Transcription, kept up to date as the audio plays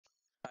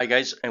Hi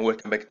guys, and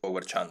welcome back to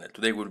our channel.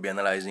 Today we'll be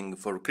analyzing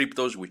 4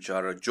 cryptos which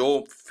are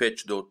Joe,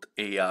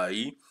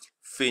 Fetch.ai,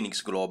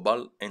 Phonenix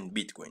Global and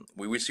Bitcoin.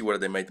 We will see where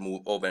they might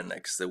move over the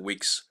next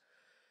weeks.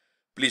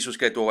 Please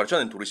subscribe to our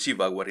channel to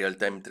receive our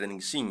real-time trading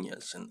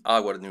signals and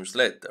our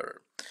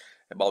newsletter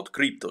about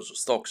cryptos,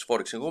 stocks,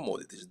 forex and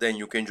commodities. Then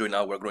you can join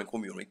our growing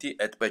community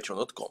at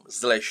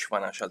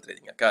patreon.com/financial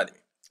trading academy.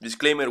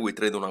 Disclaimer, we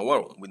trade on our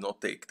own, we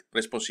not take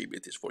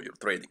responsibilities for your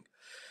trading.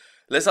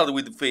 Let's start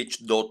with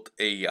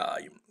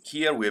Fetch.ai.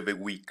 Here we have a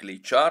weekly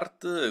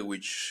chart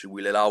which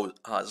will allow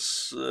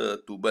us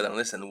to better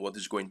understand what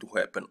is going to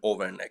happen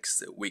over the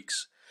next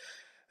weeks.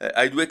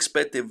 I do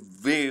expect a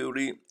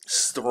very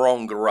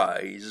strong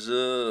rise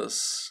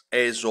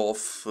as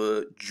of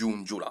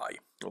June-July.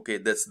 Okay,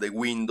 that's the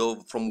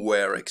window from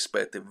where I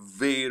expect a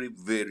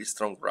very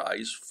strong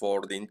rise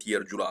for the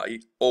entire July,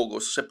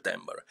 August,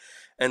 September,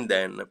 and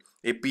then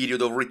a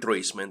period of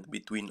retracement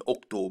between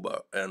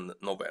October and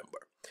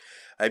November.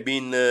 I've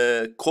been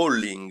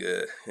calling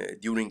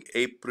during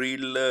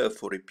April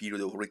for a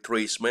period of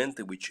retracement,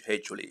 which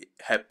actually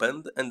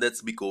happened, and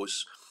that's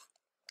because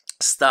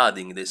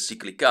studying the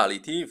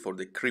cyclicality for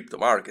the crypto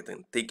market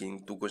and taking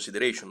into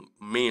consideration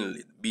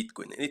mainly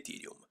Bitcoin and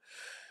Ethereum,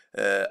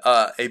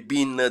 I've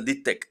been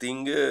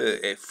detecting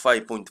a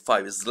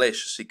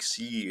 5.5/6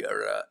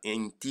 year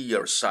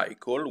entire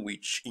cycle,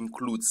 which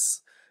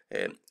includes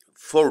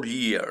 4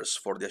 years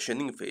for the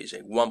ascending phase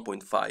and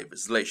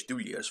 1.5/2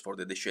 years for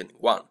the descending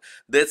one.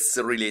 That's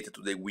related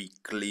to the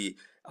weekly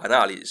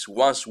analysis.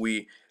 Once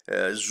we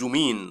zoom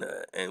in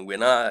and we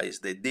analyze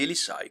the daily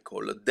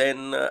cycle,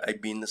 then I've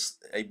been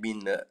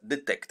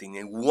detecting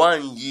a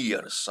 1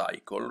 year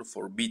cycle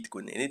for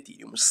Bitcoin and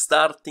Ethereum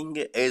starting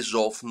as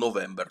of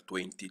November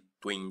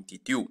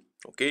 2022.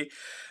 Okay,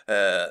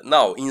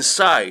 now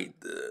inside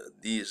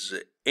this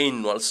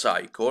annual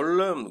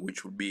cycle,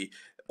 which will be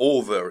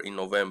over in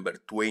November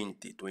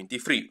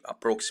 2023,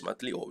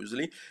 approximately,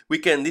 obviously, we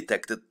can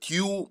detect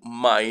 2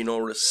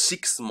 minor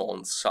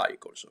 6-month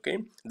cycles, okay?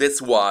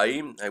 That's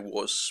why I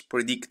was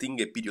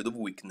predicting a period of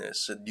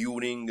weakness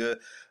during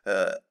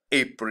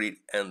April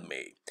and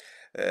May.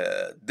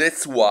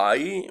 That's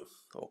why,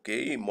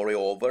 okay,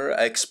 moreover,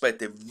 I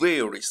expect a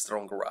very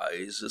strong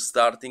rise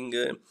starting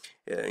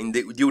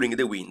during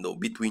the window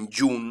between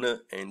June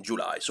and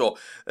July. So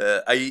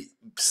I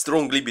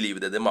strongly believe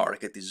that the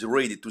market is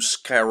ready to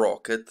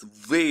skyrocket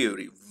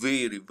very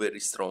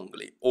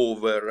strongly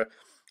over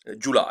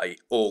July,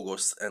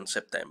 August and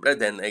September,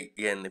 and then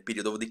again a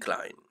period of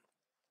decline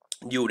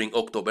during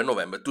October,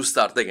 November to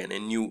start again a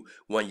new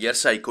 1 year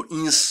cycle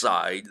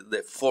inside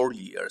the 4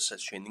 years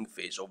ascending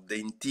phase of the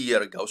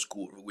entire Gauss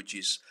curve, which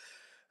is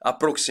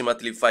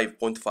approximately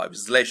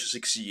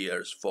 5.5/6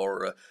 years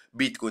for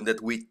Bitcoin, that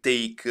we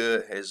take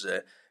as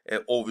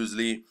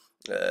obviously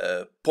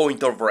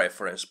point of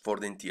reference for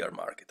the entire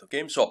market.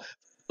 Okay, so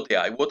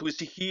what we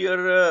see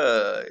here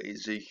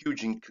is a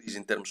huge increase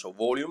in terms of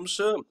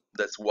volumes.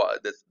 That's why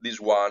this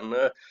one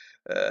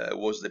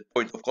was the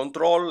point of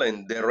control,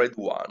 and the red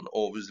one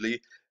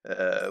obviously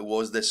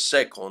was the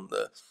second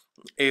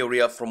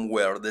area from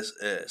where the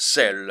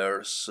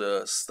sellers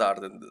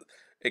started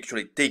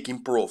actually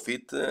taking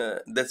profit.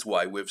 That's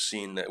why we've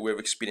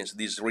experienced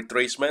this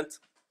retracement.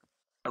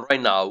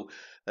 Right now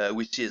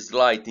we see a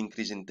slight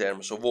increase in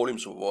terms of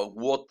volumes.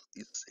 What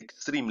is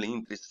extremely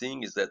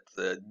interesting is that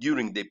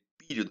during the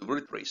period of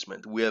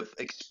retracement we have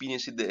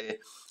experienced a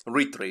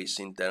retrace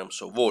in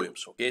terms of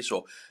volumes. Okay,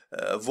 so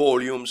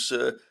volumes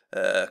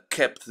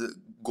kept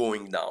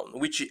going down,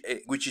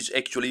 which is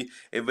actually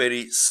a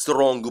very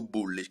strong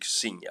bullish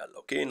signal.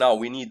 Okay, now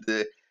we need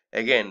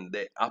again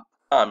the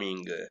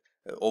upcoming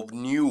of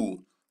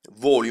new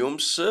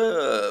volumes,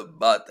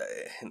 but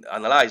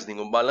analyzing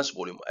unbalanced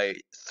volume,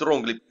 I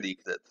strongly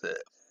predict that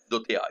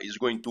 .ai is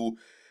going to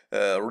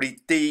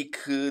retake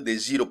the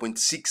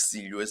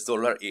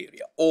 $0.60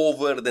 area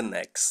over the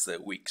next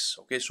weeks.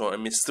 Okay, so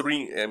I'm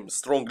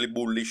strongly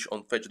bullish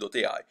on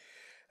Fetch.ai.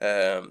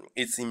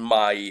 It's in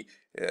my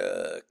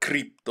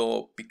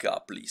crypto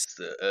pickup list.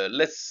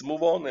 Let's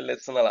move on and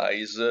let's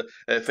analyze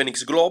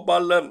Phonenix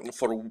Global.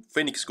 For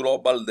Phonenix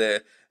Global,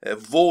 the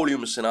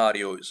volume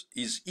scenario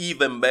is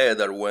even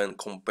better when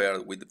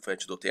compared with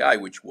Fetch.ai,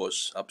 which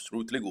was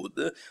absolutely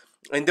good.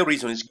 And the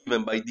reason is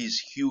given by this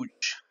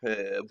huge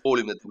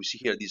volume that we see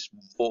here, this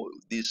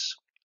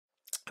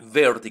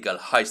vertical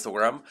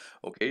histogram,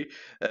 okay,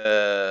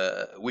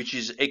 which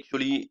is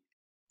actually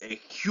a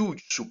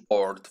huge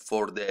support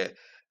for the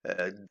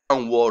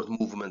downward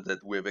movement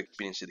that we've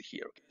experienced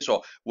here. Okay?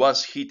 So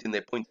once hitting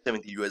the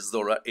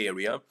 $0.70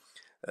 area,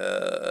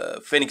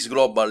 Phonenix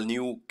Global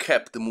new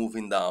kept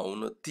moving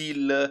down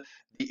till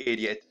the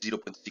area at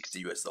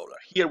 $0.60.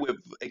 Here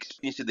we've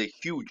experienced a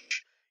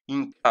huge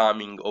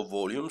incoming of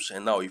volumes,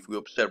 and now if we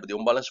observe the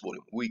unbalanced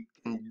volume, we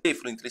can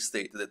definitely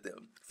state that the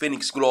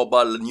Phonenix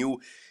Global new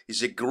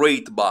is a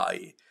great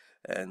buy,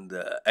 and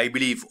I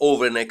believe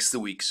over the next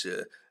weeks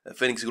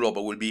Phonenix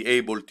Global will be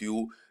able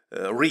to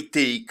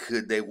retake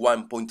the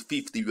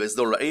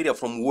 $1.50 area,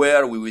 from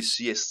where we will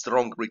see a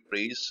strong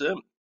retrace,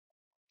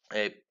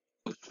 a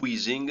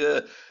squeezing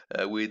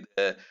with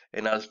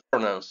an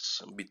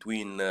alternance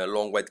between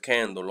long white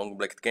candle, long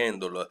black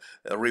candle,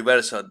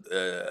 reversal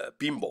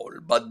pinball,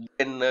 but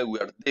then we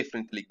are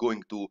definitely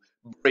going to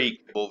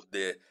break above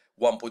the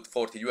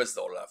 1.40 US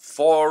dollar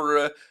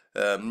for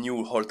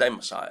new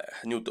all-time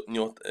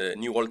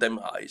new all-time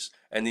highs.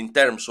 And in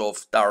terms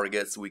of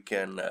targets, we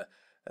can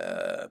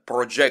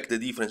project the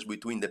difference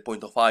between the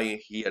point of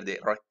high here, the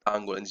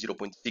rectangle, and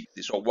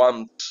 0.60. So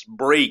once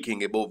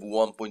breaking above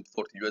 1.40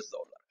 US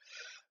dollar,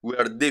 we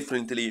are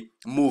definitely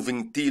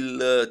moving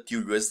till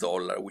US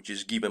dollar, which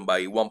is given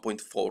by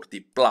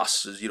 1.40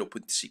 plus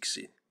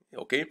 0.60.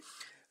 Okay,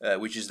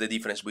 which is the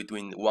difference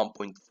between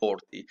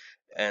 1.40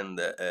 and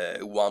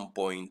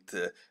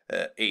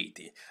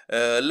 1.80.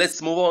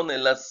 Let's move on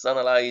and let's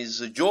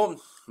analyze Joe.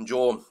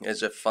 Joe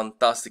has a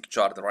fantastic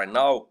chart right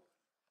now.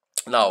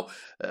 Now,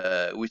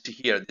 we see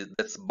here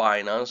that's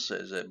Binance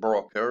as a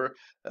broker.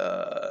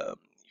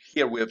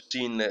 Here we have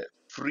seen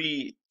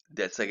three,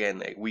 that's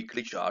again a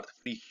weekly chart,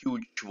 three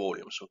huge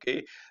volumes,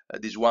 okay?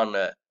 This one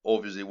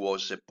obviously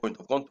was a point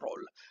of control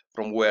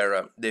from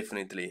where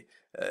definitely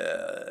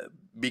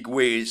big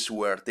whales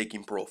were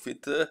taking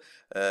profit,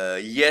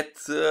 yet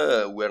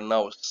we're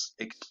now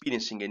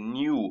experiencing a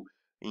new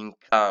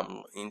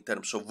income in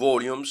terms of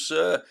volumes.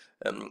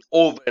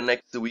 Over the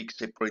next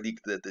weeks, I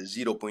predict that the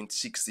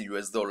 0.60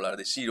 US dollar,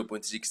 the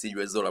 0.60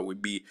 US dollar will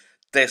be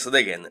tested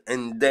again,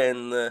 and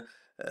then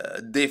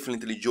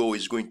definitely Joe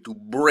is going to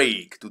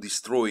break to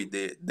destroy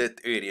that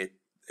area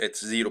at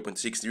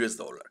 0.60 US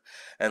dollar,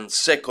 and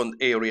second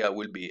area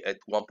will be at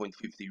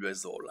 1.50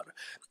 US dollar.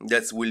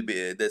 That's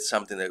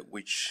something that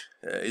which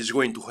is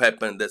going to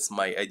happen. That's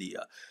my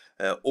idea.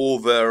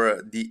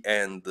 Over the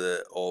end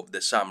of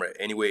the summer,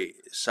 anyway,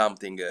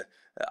 something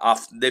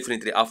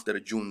definitely after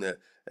June,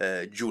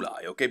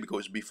 July, okay?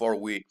 Because before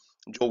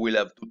Joe will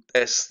have to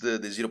test the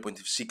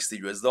 0.60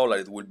 US dollar.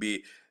 It will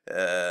be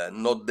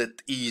not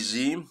that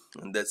easy,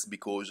 and that's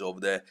because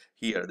of the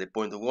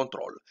point of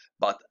control.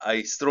 But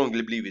I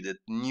strongly believe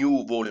that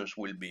new volumes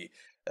will be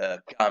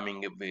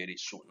coming very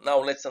soon.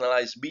 Now let's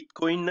analyze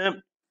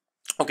Bitcoin.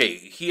 Okay,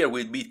 here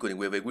with Bitcoin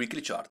we have a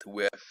weekly chart.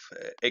 We have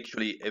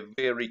actually a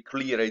very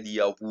clear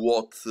idea of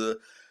what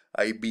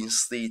I've been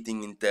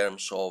stating in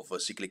terms of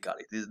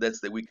cyclicality.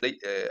 That's the weekly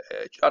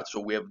chart.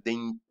 So we have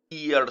the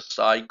entire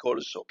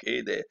cycles,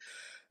 okay, the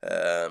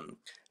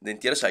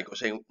entire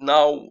cycles. And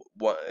now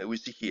we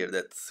see here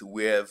that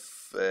we have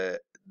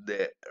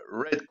the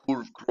red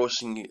curve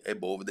crossing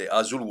above the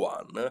azul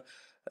one.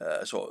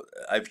 So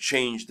I've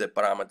changed the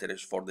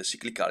parameters for the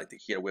cyclicality.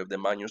 Here we have the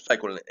manual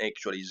cycle, and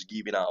actually is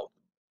giving out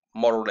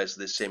more or less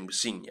the same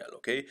signal,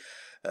 okay?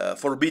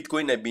 For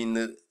Bitcoin, I've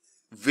been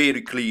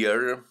very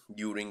clear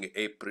during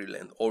April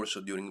and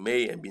also during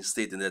May. I've been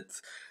stating that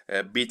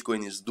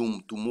Bitcoin is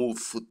doomed to move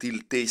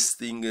till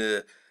testing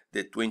the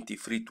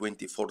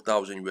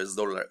 24,000 US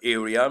dollar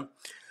area,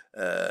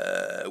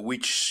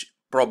 which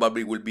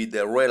probably will be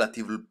the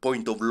relative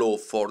point of low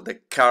for the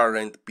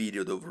current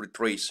period of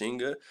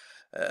retracing.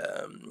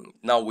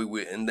 Now we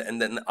will, and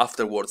then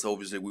afterwards,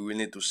 obviously, we will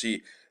need to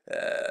see.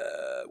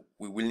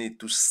 We will need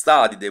to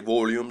study the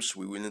volumes.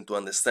 We will need to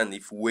understand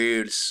if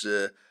whales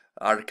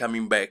are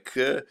coming back.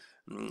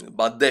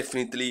 But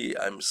definitely,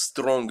 I'm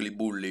strongly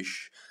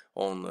bullish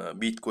on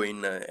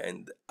Bitcoin,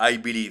 and I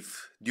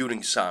believe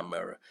during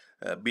summer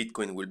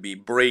Bitcoin will be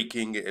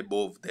breaking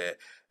above the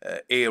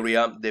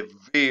area, the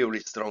very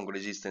strong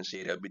resistance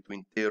area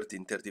between 30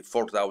 and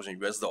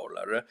 34,000 US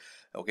dollar,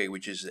 okay,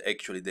 which is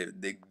actually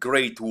the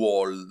great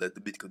wall that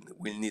the Bitcoin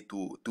will need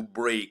to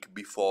break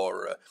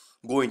before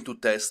going to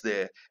test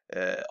the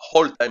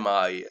all-time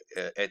high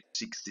at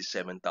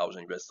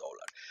 67,000 US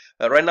dollar.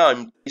 Right now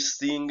I'm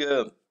testing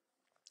a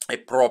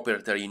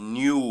proprietary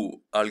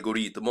new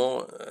algorithm,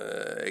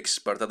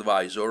 expert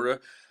advisor.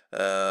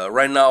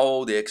 Right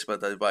now the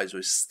expert advisor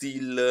is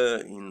still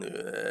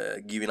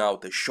giving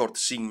out a short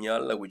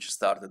signal, which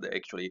started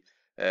actually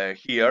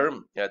here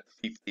at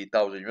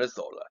 50,000 US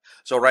dollar.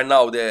 So right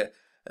now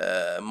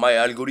my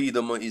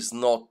algorithm is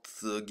not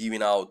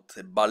giving out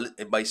a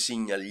buy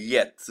signal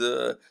yet,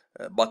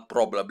 but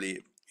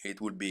probably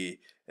it will be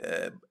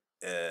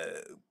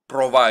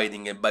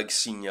providing a buy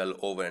signal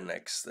over the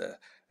next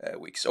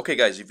weeks. Okay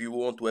guys, if you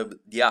want to have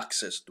the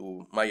access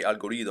to my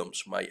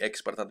algorithms, my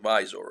expert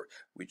advisor,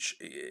 which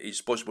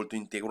is possible to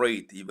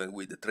integrate even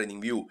with the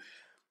TradingView,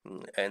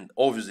 and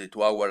obviously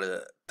to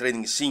our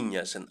trading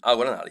signals and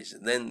our analysis,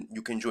 then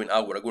you can join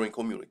our growing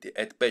community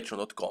at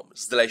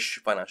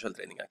patreon.com/financial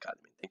trading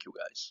academy. Thank you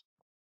guys.